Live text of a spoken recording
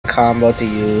combo to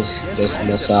use. Just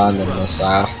missile and then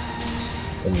missile.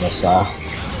 And missile.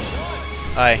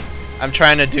 I'm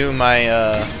trying to do my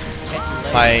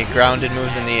my grounded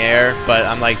moves in the air, but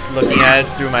I'm like looking at it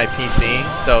through my PC,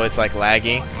 so it's like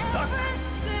laggy.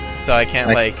 So I can't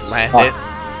like land it.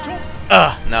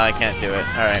 No, I can't do it.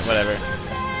 Alright, whatever.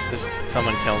 Just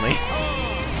someone kill me.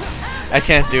 I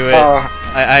can't do it.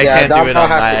 I yeah, can't do it on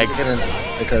lag.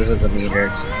 Because of the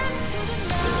meters.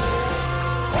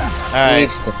 Alright.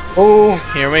 Oh,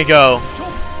 here we go.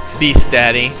 Beast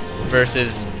Daddy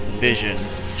versus Vision.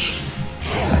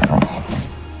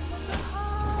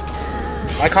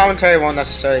 My commentary won't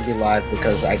necessarily be live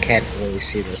because I can't really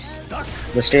see this.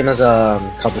 The stream is a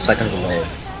couple seconds away.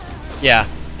 Yeah.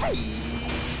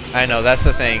 I know, that's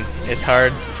the thing. It's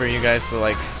hard for you guys to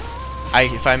like...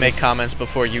 if I make comments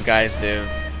before you guys do,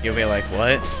 you'll be like,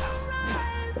 what?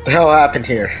 What the hell happened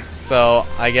here? So,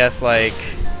 I guess like...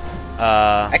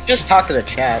 I can just talk to the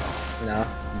chat, you know.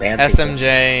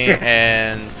 SMJ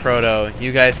and Proto,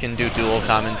 you guys can do dual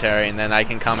commentary, and then I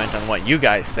can comment on what you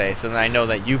guys say, so then I know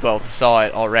that you both saw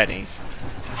it already.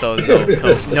 So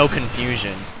no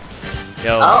confusion.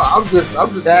 Yo. I'm just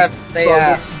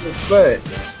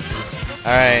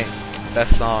Alright,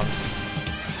 best song.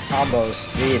 Combos,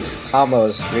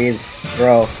 reads,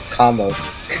 bro, combos.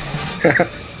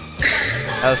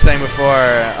 I was saying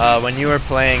before, when you were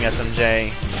playing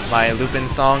SMJ, my Lupin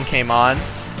song came on,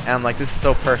 and I'm like, this is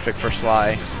so perfect for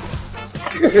Sly.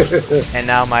 And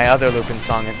now my other Lupin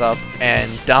song is up,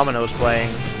 and Domino's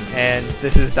playing, and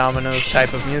this is Domino's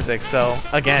type of music, so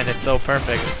again, it's so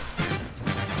perfect.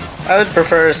 I would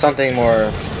prefer something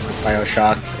more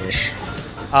Bioshock-ish.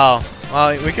 Oh,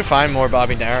 well, we could find more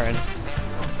Bobby Darin.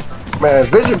 Man,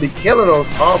 Vision be killing those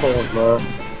combos, man.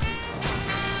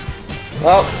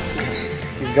 Well,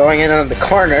 he's going in on the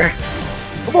corner.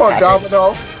 Come on,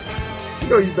 Domino. You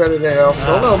know you better than him.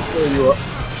 Don't let him fill you up.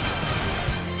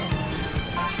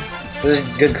 This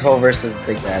is good co versus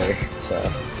Big Daddy, so.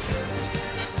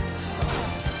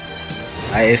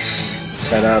 Ice,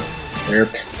 setup,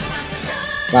 derp,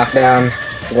 knockdown,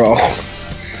 throw.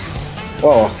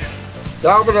 Whoa.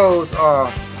 Domino's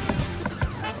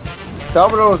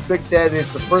Big Daddy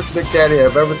is the first Big Daddy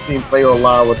I've ever seen play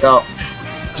online without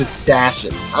just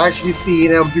dashing. I actually see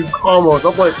him do combos.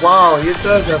 I'm like, wow, he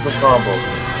does have some combos.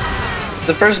 It's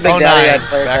the first Big Daddy I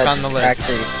played back that on the list.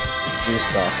 actually do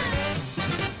stuff.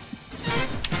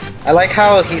 I like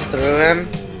how he threw him,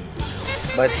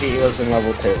 but he was in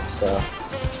level 2, so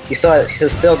he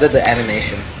still did the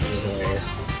animation. It was hilarious.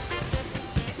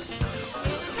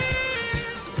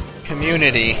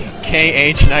 Community.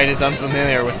 KH Knight is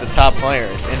unfamiliar with the top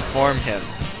players. Inform him.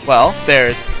 Well,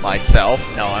 there's myself.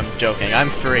 No, I'm joking. I'm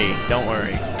free. Don't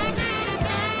worry.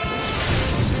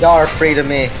 Y'all are free to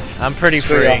me. I'm pretty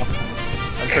free. I'm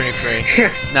pretty free.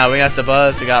 Now we got the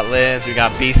Buzz, we got Liz, we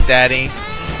got Beast Daddy.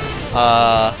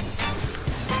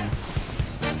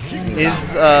 Is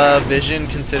Vision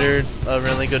considered a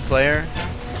really good player?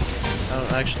 Oh,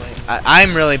 actually,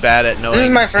 I'm really bad at knowing. This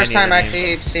is my first time names.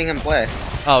 actually seeing him play.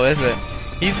 Oh, is it?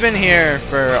 He's been here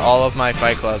for all of my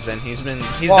fight clubs, and he's done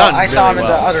really well. I saw him in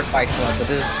the other fight club, but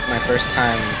this is my first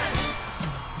time,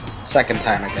 second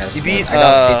time, I guess. He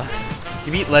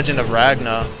beat Legend of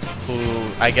Ragna,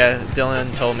 who I guess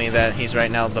Dylan told me that he's right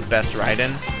now the best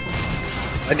Raiden.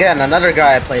 Again, another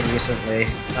guy I played recently.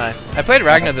 I played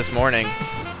Ragna this morning,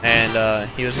 and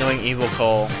he was going Evil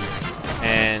Cole,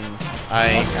 and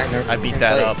I beat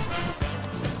that up.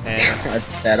 And I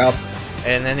beat that up.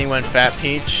 And then he went Fat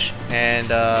Peach, and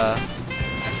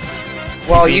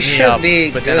well, you should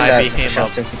be but good then I at beat him up.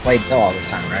 since you play Dill all the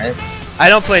time, right? I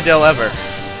don't play Dill ever.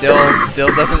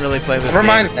 Dill doesn't really play this Never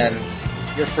mind game. then.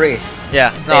 You're free.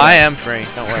 Yeah, no, I am free.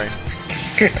 Don't worry.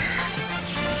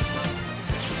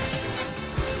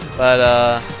 But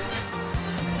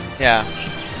yeah.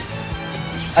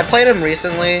 I played him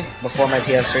recently before my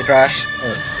PS3 crash.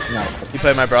 No. You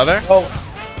played my brother? Oh.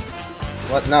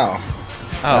 What? No.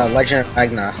 Oh. Legend of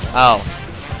Ragna. Oh.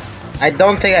 I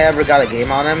don't think I ever got a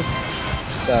game on him.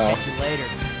 So.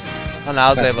 Oh, no, I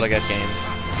was able to get games.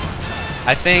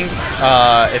 I think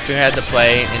if we had to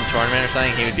play in tournament or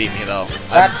something, he would beat me though.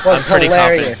 That was I'm pretty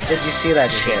hilarious. confident. Did you see that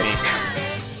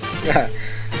shit?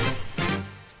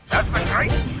 That's the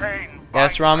great chain.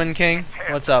 Yes, Ramen King?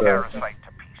 What's up?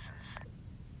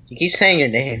 You keep saying your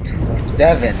name.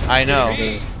 Deven. I know.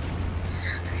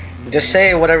 Just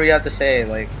say whatever you have to say,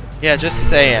 like. Yeah, just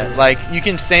say it. Like, you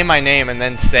can say my name and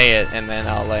then say it, and then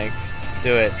I'll, like,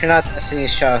 do it. You're not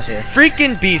Destiny's Child here.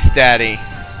 Freaking Beast Daddy.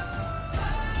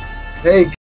 Hey.